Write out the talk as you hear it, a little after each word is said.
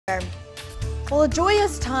Well, a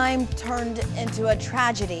joyous time turned into a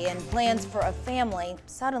tragedy and plans for a family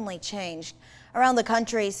suddenly changed. Around the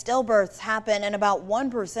country, stillbirths happen in about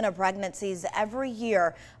 1% of pregnancies every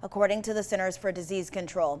year, according to the Centers for Disease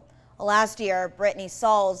Control. Last year, Brittany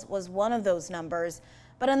Sauls was one of those numbers.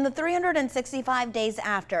 But in the 365 days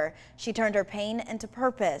after, she turned her pain into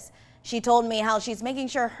purpose. She told me how she's making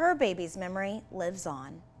sure her baby's memory lives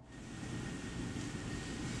on.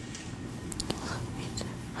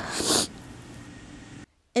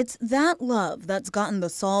 It's that love that's gotten the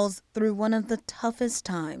Sauls through one of the toughest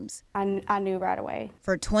times. I knew right away.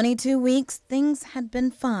 For 22 weeks, things had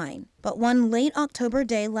been fine. But one late October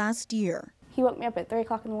day last year, He woke me up at 3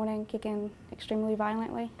 o'clock in the morning, kicking extremely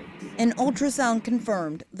violently. an ultrasound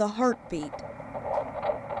confirmed the heartbeat.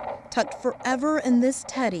 Tucked forever in this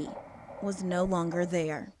teddy was no longer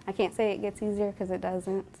there. I can't say it gets easier because it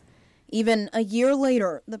doesn't. Even a year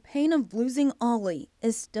later, the pain of losing Ollie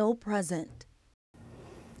is still present.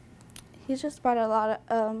 He's just brought a lot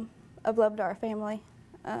of love to our family.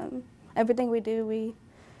 Everything we do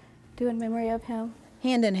in memory of him.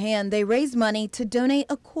 Hand in hand, they raised money to donate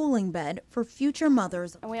a cooling bed for future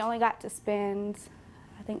mothers. And we only got to spend,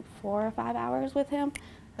 I think, 4 or 5 hours with him.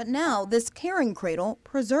 But now this caring cradle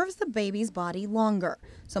preserves the baby's body longer,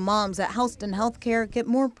 so moms at Houston Healthcare get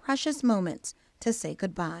more precious moments to say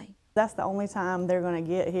goodbye. That's the only time they're going to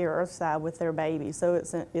get here earthside with their baby, so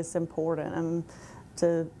it's important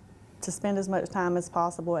to spend as much time as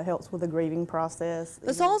possible. It helps with the grieving process.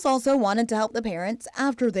 The Sauls also wanted to help the parents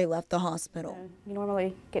after they left the hospital. You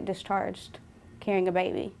normally get discharged carrying a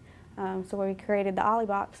baby, so we created the Ollie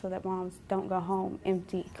box so that moms don't go home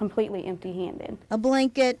completely empty-handed. A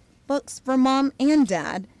blanket, books for mom and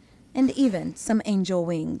dad, and even some angel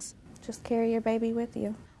wings. Just carry your baby with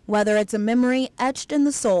you. Whether it's a memory etched in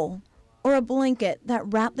the soul or a blanket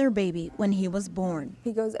that wrapped their baby when he was born.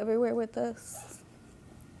 He goes everywhere with us,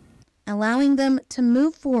 allowing them to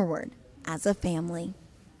move forward as a family.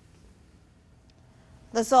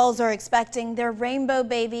 The Sauls are expecting their rainbow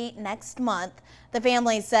baby next month. The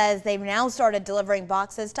family says they've now started delivering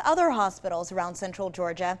boxes to other hospitals around central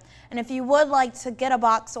Georgia. And if you would like to get a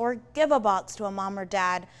box or give a box to a mom or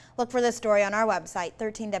dad, look for this story on our website,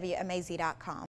 13wmaz.com.